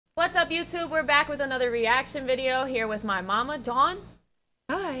What's up, YouTube? We're back with another reaction video here with my mama, Dawn.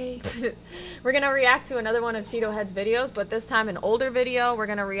 Hi. We're gonna react to another one of Cheetoheadd's videos, but this time an older video. We're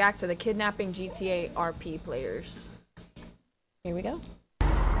gonna react to the kidnapping GTA RP players. Here we go.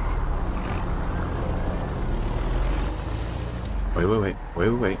 Wait.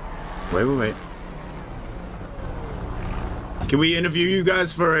 Can we interview you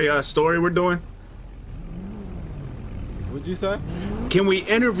guys for a story we're doing? What'd you say? Can we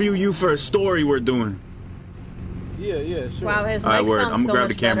interview you for a story we're doing? Yeah, sure. Wow, his All right, mic word. sounds I'm so gonna grab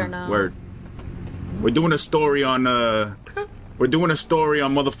the much camera. better now. Word. We're doing a story on we're doing a story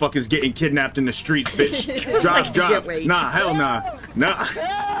on motherfuckers getting kidnapped in the streets, bitch. Drive. Nah, hell nah.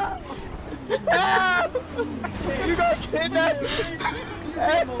 You got kidnapped?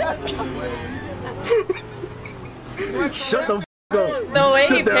 Shut the f up. The way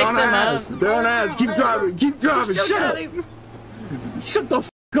he picked him up. They're on ass. Keep driving. Shut up. Shut the f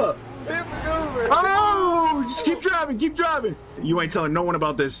up. Oh, just keep driving. You ain't telling no one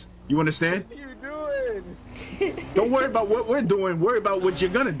about this. You understand? What are you doing? Don't worry about what we're doing. Worry about what you're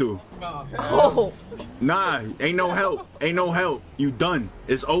gonna do. Oh. Nah, ain't no help. You done.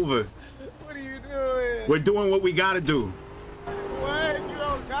 It's over. What are you doing? We're doing what we gotta do. What? You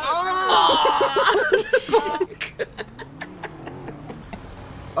don't got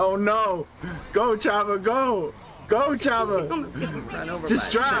Oh no. Go, Chava, go. Go, Chava.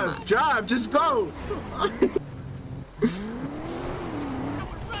 Just drive, just go.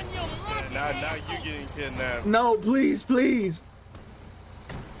 Now you getting kidnapped. No, please,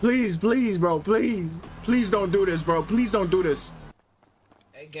 bro, please don't do this, bro. Please don't do this.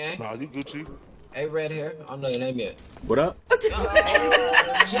 Hey, gang. Nah, you Gucci. Hey, red hair. I don't know your name yet. What up? Yo,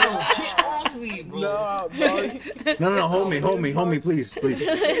 get off me, bro. No, hold me, please.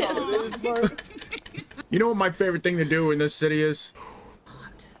 You know what my favorite thing to do in this city is?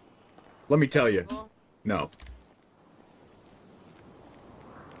 Let me tell you. No.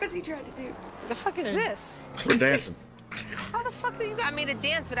 What's he trying to do? The fuck is this? We're dancing. How the fuck do you got me to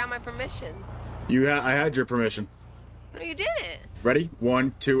dance without my permission? I had your permission. No, you didn't. Ready?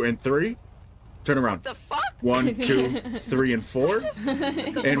 1, 2, and 3. Turn around. The fuck? 1, 2, 3, and 4.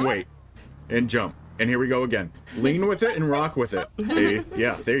 And wait. And jump. And here we go again. Lean with it and rock with it. Hey,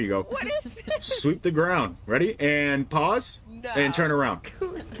 yeah, there you go. What is this? Sweep the ground. Ready? And pause. No. And turn around.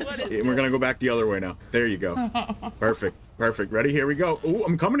 And we're gonna go back the other way now. There you go. Perfect. Ready? Here we go. Ooh,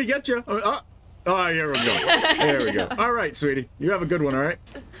 I'm coming to get you. Oh, here we go. There we go. All right, sweetie. You have a good one, all right?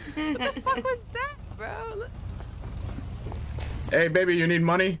 What the fuck was that, bro? Look. Hey, baby, you need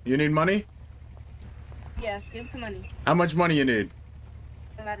money? Yeah, give him some money. How much money you need?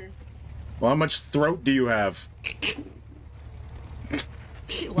 No matter. Well, how much throat do you have?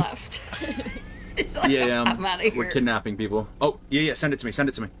 She left. It's like, Yeah, I'm out of here. we're kidnapping people. Oh, yeah, send it to me.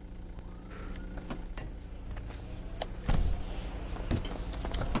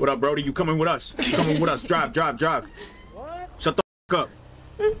 What up, Brody? You coming with us? Drive. What? Shut the f up.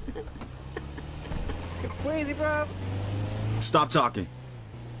 Crazy, bro. Stop talking.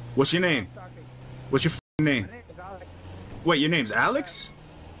 What's your name? What's your f***ing name? Wait, your name's Alex?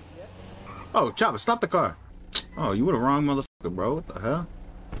 Oh, Chopper, stop the car. Oh, you were the wrong motherfucker, bro. What the hell?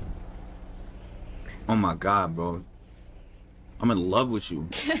 Oh my god, bro. I'm in love with you.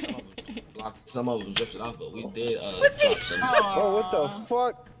 Some of them drifted off, but we did. Oh,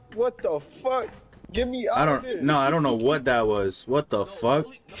 what the fuck? Get me out of this. I don't know what that was. What the fuck?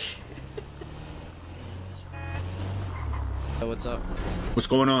 What's up? What's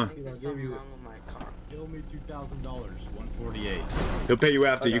going on? Bill me $2,000, 148. He'll pay you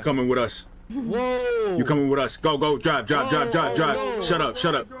after. You coming with us. Whoa! You coming with us. Go, drive. Shut up.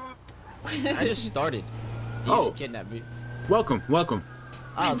 I just started. You just kidnapped me. Welcome. Oh,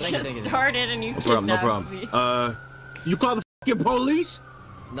 thank you. Started and you No kidnapped problem. me. You call the fucking police?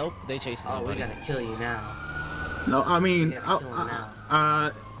 Nope, they chased us. Oh, we gotta kill you now. No, I mean, how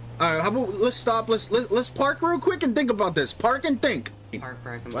about let's stop. Let's park real quick and think about this. Park and think. Park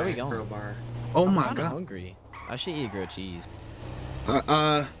and Where are we going? Oh my I'm god. hungry. I should eat grilled cheese.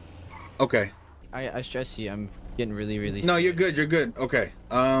 Okay. I stress you. I'm getting really. No, you're good. Okay.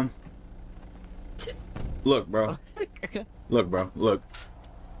 Look, bro. Look.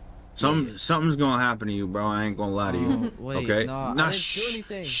 Something's gonna happen to you, bro. I ain't gonna lie to you. Wait, Okay. no, I didn't do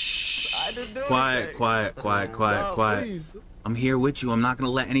anything. Shh. Quiet. I'm here with you. I'm not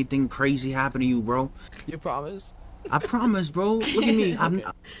gonna let anything crazy happen to you, bro. You promise? I promise, bro. Look at me.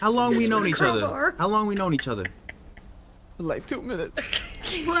 How long we known each other? Like 2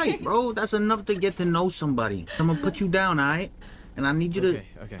 minutes. Right, bro. That's enough to get to know somebody. I'm gonna put you down, alright? And I need you to.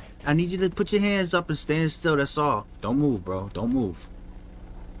 I need you to put your hands up and stand still. That's all. Don't move, bro. Don't move.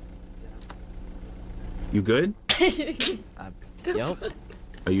 You good? Yup.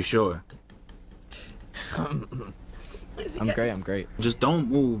 Are you sure? I'm great. I'm great. Just don't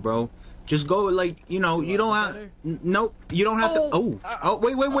move, bro. Just go, like, you know, you don't have. Nope, you don't have to. Oh,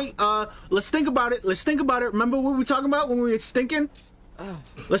 wait. Let's think about it. Remember what we were talking about when we were stinking?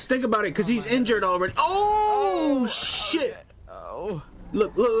 Let's think about it, cause he's injured already. Oh shit! Oh.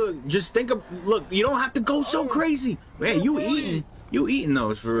 Look. Just think of. Look, you don't have to go so crazy. Man, you eating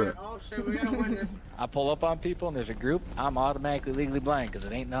those for real. Oh shit, we gotta win this. I pull up on people and there's a group, I'm automatically legally blind because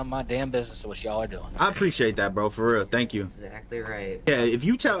it ain't none of my damn business what y'all are doing. I appreciate that, bro, for real. Thank you. Exactly right. Yeah, if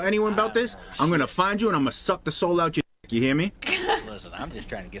you tell anyone about this, I'm gonna find you and I'm gonna suck the soul out your dick. You hear me? Listen, I'm just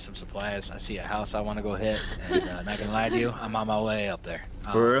trying to get some supplies. I see a house I want to go hit, and not gonna lie to you, I'm on my way up there.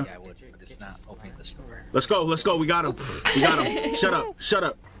 For real? Yeah, I would, but it's not opening the store. Let's go. We got him. Shut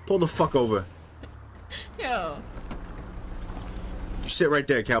up. Pull the fuck over. Yo. You sit right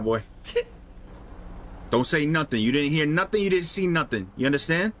there, cowboy. Don't say nothing. You didn't hear nothing. You didn't see nothing. You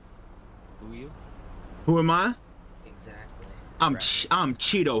understand? Who you? Who am I? Exactly. I'm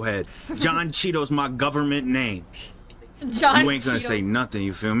Cheetoheadd. John Cheeto's my government name. John You ain't gonna Cheeto. say nothing.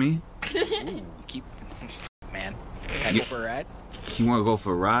 You feel me? Ooh, keep... Man, can I go for a ride? You wanna go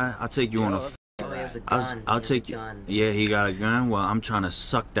for a ride? I'll take you on a. Oh, he has a I'll gun. I'll He has take a you. gun. Yeah, he got a gun. Well, I'm trying to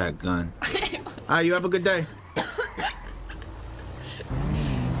suck that gun. Alright, you have a good day.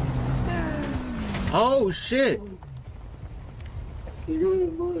 Oh shit!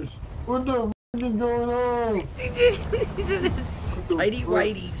 What the f is going on? He's in his tighty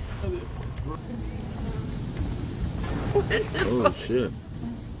whities. Oh shit!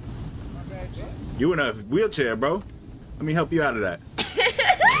 You in a wheelchair, bro? Let me help you out of that.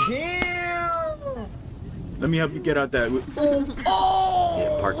 Damn! Let me help you get out that.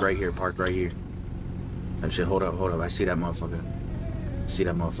 Yeah, park right here. Oh shit! Hold up. I see that motherfucker.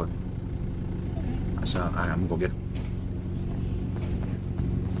 So I'm gonna go get him.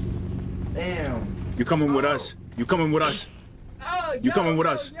 Damn. You coming with us? You coming with us?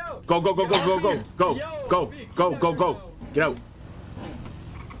 Go. Go. Get out.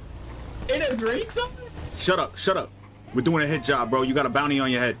 In a threesome? Shut up. We're doing a hit job, bro. You got a bounty on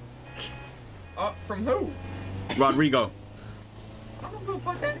your head. From who? Rodrigo. I don't know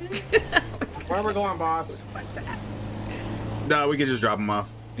fuck that is. Where we going, boss? Nah, we can just drop him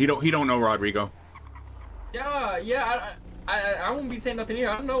off. He don't know Rodrigo. Yeah, I won't be saying nothing here.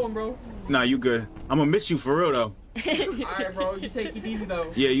 I don't know him, bro. Nah, you good. I'm gonna miss you for real though. Alright, bro. You take it easy,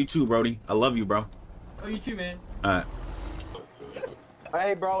 though. Yeah, you too, Brody. I love you, bro. Oh, you too, man. Alright.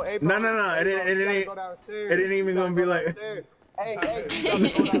 Hey, bro. No. It ain't even gonna be like. Hey.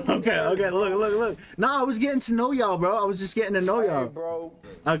 Okay. Look. Nah, I was getting to know y'all, bro. I was just getting to know y'all. bro.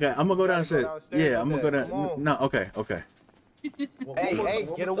 Okay, I'm gonna go downstairs. Yeah, I'm gonna go down. Come on. No, okay. Hey,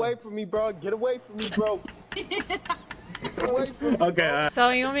 get away from me, bro. Get away from me, bro. Get away from me. Okay. So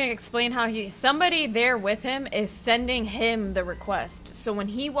you want me to explain how somebody there with him is sending him the request. So when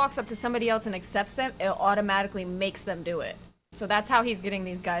he walks up to somebody else and accepts them, it automatically makes them do it. So that's how he's getting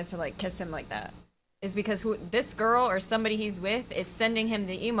these guys to like kiss him like that. Is because this girl or somebody he's with is sending him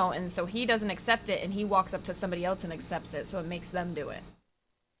the emo, and so he doesn't accept it, and he walks up to somebody else and accepts it, so it makes them do it.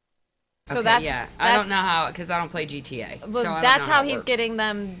 So Okay, yeah, I don't know how, because I don't play GTA. But so I don't that's know how it he's works. getting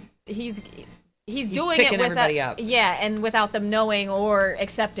them. He's doing it picking without everybody up. Yeah, and without them knowing or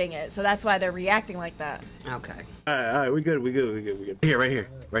accepting it. So that's why they're reacting like that. Okay. All right. We good. Here, right here.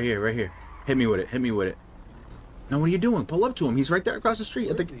 Hit me with it. No, what are you doing? Pull up to him. He's right there across the street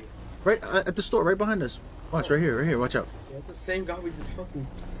at the store, right behind us. Watch, right here. Watch out. Yeah, it's the same guy we just fucking.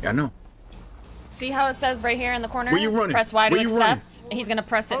 Yeah, I know. See how it says right here in the corner? Where you running? Press Y to Where you running? accept. He's gonna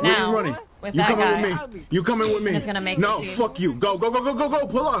press it Where now. you running? With You that coming guy. with me? You coming with me? And it's gonna make no, me see. fuck you. Go.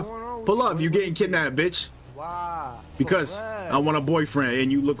 Pull off. You getting kidnapped, bitch. Wow. Because I want a boyfriend,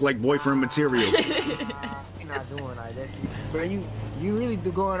 and you look like boyfriend material. You're not doing like that. Bro, you really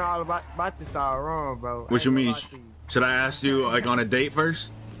do going all about this all wrong, bro. What you mean? I ain't gonna lie to Should I ask you like on a date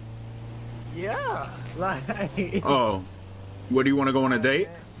first? you. Yeah. Like. Oh, where do you want to go on a date?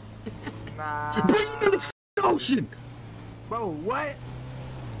 Nah. Bring me to the f***ing ocean. Bro, what?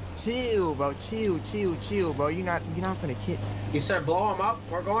 Chill, bro. Chill, bro. You're not finna kid. You said blow him up.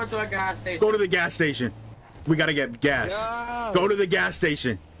 We're going to a gas station. Go to the gas station. We gotta get gas. Yeah. Go to the gas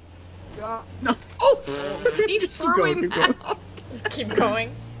station. Yeah. No. Oh, he threw him out. Keep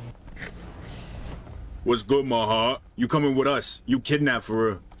going. What's good, my heart? You coming with us? You kidnapped for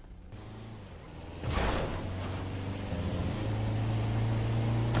real.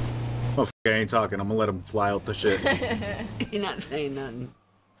 Oh, f I ain't talking. I'm gonna let him fly out the shit. You're not saying nothing.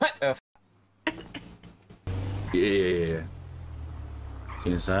 What the f? Yeah. Is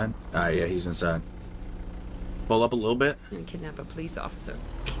he inside? Ah, yeah, he's inside. Pull up a little bit. And kidnap a police officer.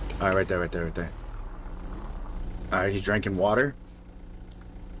 All right, right there, right there, right there. All right, he's drinking water.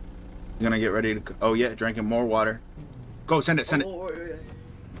 He's gonna get ready to. Oh yeah, drinking more water. Go, send it, send it.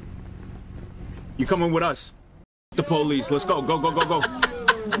 You coming with us? The police. Let's go, go, go, go, go.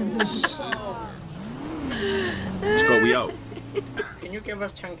 Let's go. We out. Can you give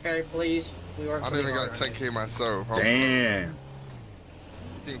us 10K, please? We work. I didn't even got 10K myself. Damn.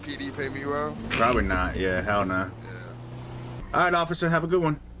 Think PD pay me well? Probably not. Yeah, hell no. Yeah. All right, officer. Have a good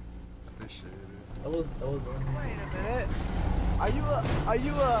one. Appreciate it. Wait a minute. Are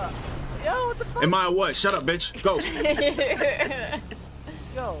you yo, what the fuck? Am I what? Shut up, bitch. Go.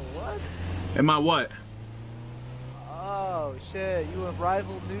 Yo, what? Am I what? Oh shit, you a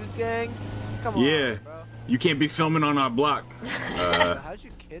rival news gang? Come on, Yeah. bro. You can't be filming on our block. How'd you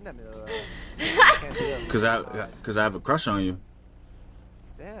kidnap me though? Can't do that. Cause I have a crush on you.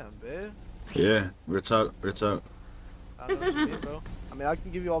 Damn, babe. Yeah. Real talk. Real talk. I don't know what you mean, bro. I mean, I can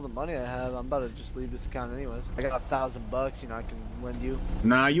give you all the money I have. I'm about to just leave this account anyways. I got $1,000, you know, I can lend you.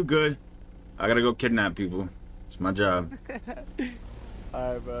 Nah, you good. I gotta go kidnap people. It's my job.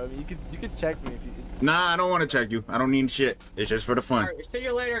 Alright, bro. I mean, you could check me if you. Nah, I don't want to check you. I don't need shit. It's just for the fun. Alright, see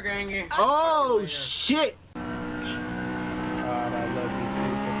you later, gangy. Oh shit! I love these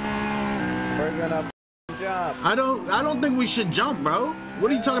people. We're gonna jump. I don't think we should jump, bro.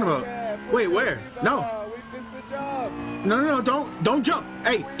 What are you talking about? Wait, where? No. We missed the jump. No, don't jump.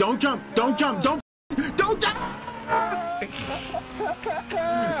 Hey, don't jump. Don't jump. Don't jump.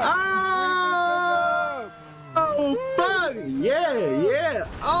 Oh, fuck. Yeah.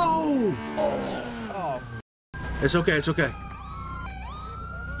 Oh. It's okay. It's okay.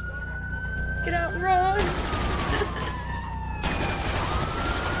 Get out and run.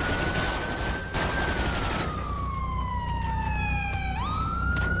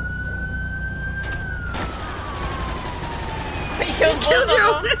 He killed you.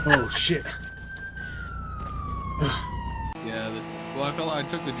 Oh shit. Yeah, well, I felt like I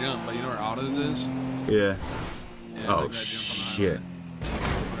took the jump, but you know where autos is? Yeah. Yeah, I Oh took that jump on the shit.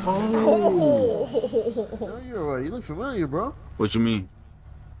 highway. Oh. You look familiar, bro. What you mean?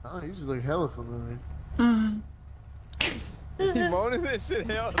 Oh, you just look hella familiar. You moaning this shit?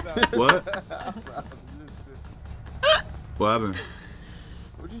 Hell no. What? What happened?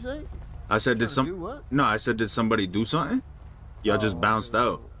 What'd you say? I said, did Do what? No, I said, did somebody do something? Y'all just bounced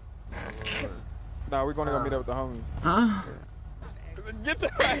out. Nah, we're gonna go meet up with the homies. Huh? Get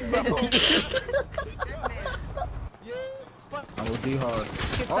your ass up. I will be hard.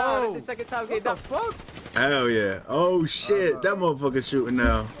 Oh, this is second time getting the fuck? Hell yeah. Oh shit. That motherfucker's shooting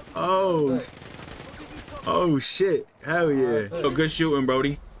now. Oh. Oh shit. Hell yeah. Oh, good shooting,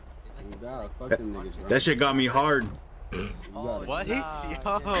 Brody. That shit got me hard. What? No,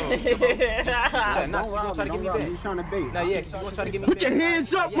 yeah, Put your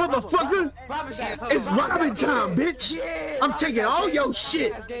hands up, motherfucker. It's robbing time, bitch. I'm taking all your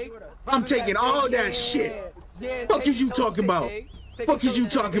shit. I'm taking all that shit. Fuck is you talking about? Fuck is you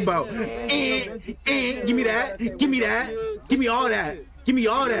talking about? Give me that. Give me that. Give me all that. Give me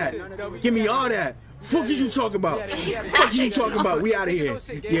all that. Give me all that. Fuck is you talking about? Fuck is you talking about? We out of here.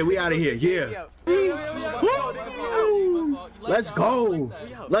 Yeah, we out of here. Yeah. Woo! Let's go.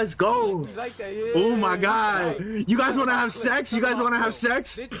 Let's go. Oh my god. You guys want to have sex? You guys want to have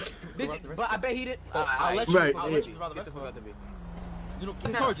sex? But I bet he did. I'll let you. Right. I'll let you. You know, the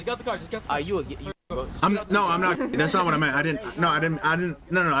car. Just got the car. Just got the car. You I'm not. That's not what I meant. I didn't. No, I didn't.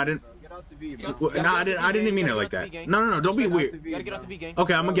 No, I didn't. No, I didn't mean it like that. No. Don't be weird. You gotta get off the gang.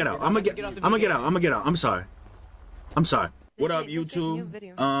 Okay, I'm gonna get out. I'm gonna get out. I'm sorry. What up,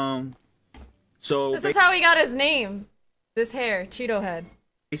 YouTube? So This is how he got his name. This hair, Cheetohead.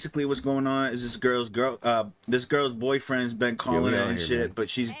 basically, what's going on is this girl's boyfriend's been calling her and shit, but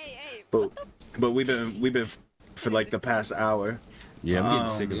she's, but we've been for like the past hour. Yeah, I'm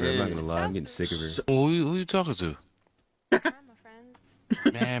getting sick of her. I'm not gonna lie, I'm getting sick of her. Who you talking to?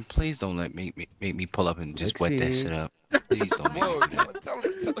 Man, please don't make me pull up and just wet that shit up. Please don't make me do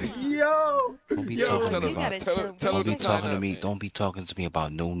that. Yo! Don't be talking to me about. Don't be talking to me. Don't be talking to me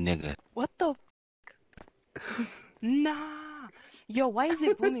about no nigga. What the f? Nah. Yo, why is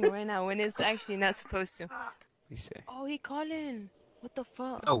it booming right now when it's actually not supposed to? He said. Oh, he calling. What the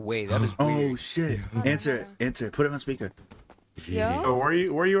fuck? Oh wait, that is weird. Oh shit! Answer. Put it on speaker. Yo? Oh, where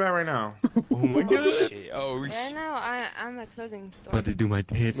you at right now? Oh my god. Shit. Oh Right shit. now, I'm at closing store. About to do my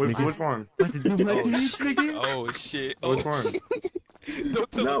dance, nigga. Which one? About to do my dance, nigga. Oh shit. Which one?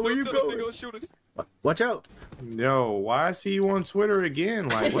 Don't tell No, him. where Don't you tell him going? they gonna shoot us. Watch out! Yo, why I see you on Twitter again?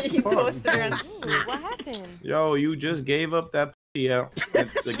 Like, what the He fuck? posted her on Ooh, what happened? Yo, you just gave up that Yeah, at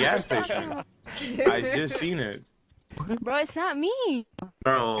the gas station. I just seen it. Bro, it's not me.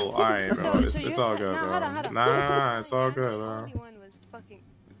 Bro, alright, bro. It's all good, bro. Hold on. Nah, it's all good, bro.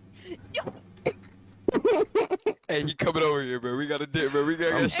 Hey, he coming over here, bro. We gotta dip, bro. We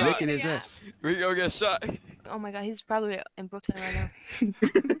gotta get shot. His ass. We gonna get shot. Oh my god, he's probably in Brooklyn right now.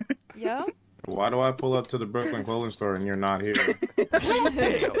 Yo? Why do I pull up to the Brooklyn clothing store and you're not here?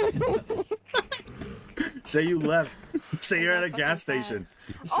 Say you left. Say you're at a gas station.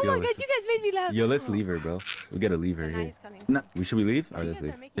 Oh my god, you guys made me laugh. Yo, let's leave her, bro. We gotta leave her here. No. Should we leave? Alright, let's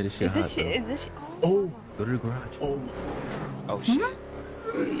leave. Yeah, this shit hot, bro. Is this shit? Oh. Go to the garage. Oh shit.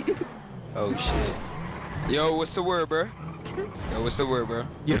 Oh shit. Yo, what's the word, bro? Yo, what's the word, bro?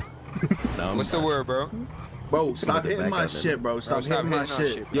 Yeah. What's the word, bro? Bro, stop hitting my shit, bro. Stop hitting my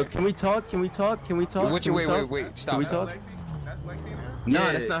shit. Yo, can we talk? Can we talk? Can we talk? Wait. Stop. Can we talk? No,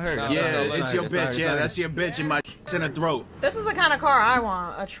 that's not her. Yeah, it's your bitch. Yeah, that's your bitch in my in the throat. This is the kind of car I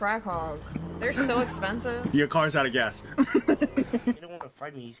want. A track hog. They're so expensive. Your car's out of gas. You don't want to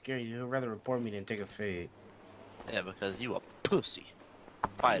fight me, he's scared. You'd rather report me than take a fade. Yeah, because you a pussy.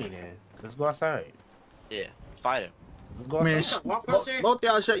 Fight him. Let's go outside. Yeah, fight him. Let's go outside. Man, both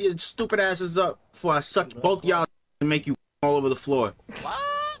y'all shut your stupid asses up before I suck both y'all and make you all over the floor.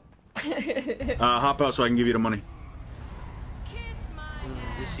 What? Hop out so I can give you the money.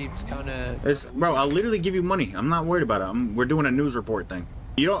 This seems kind of. Bro, I'll literally give you money. I'm not worried about it. We're doing a news report thing.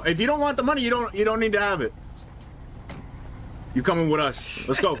 If you don't want the money, you don't need to have it. You coming with us?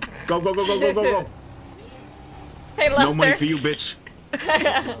 Let's go. Go. Hey, no money for you, bitch.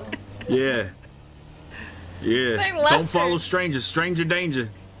 Yeah. They Don't follow strangers. Stranger danger.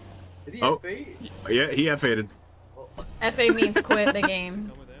 Did he oh, yeah, he faded. FA means quit the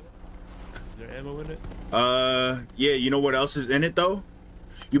game. Is there ammo in it? Yeah. You know what else is in it though?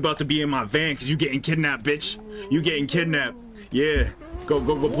 You about to be in my van because you getting kidnapped, bitch. You getting kidnapped. Yeah. Go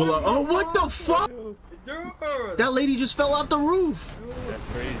pull up. Oh, what the fuck? That lady just fell off the roof. That's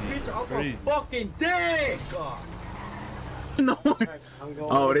crazy. Crazy. Fucking dick. No.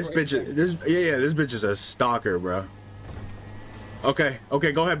 Oh, this bitch. This bitch is a stalker, bro. Okay,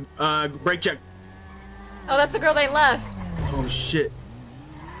 go ahead. Brake check. Oh, that's the girl they left. Oh shit.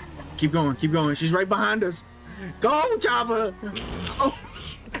 Keep going. She's right behind us. Go, Java. Oh.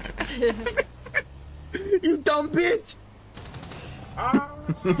 You dumb bitch.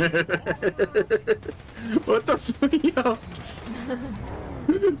 What the fuck, yo?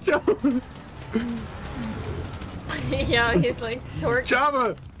 Java. Yo, he's like twerking.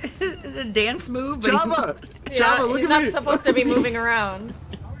 Java. The dance move. Java. Yeah, Java, look he's at not me. supposed to be moving around.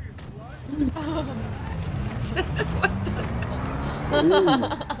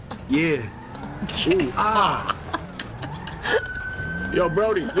 Ooh. Yeah. Ooh. Ah. Yo,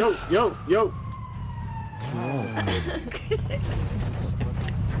 Brody. Yo. Ew.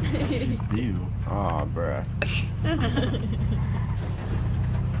 Aw, bruh.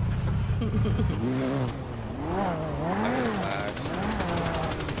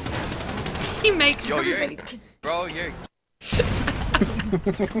 He makes everybody. Bro, you're.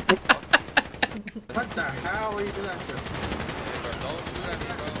 What the hell are you doing that to?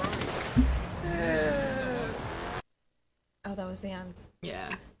 Oh, that was the end.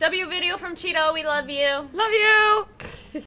 Yeah. W video from Cheeto. We love you. Love you.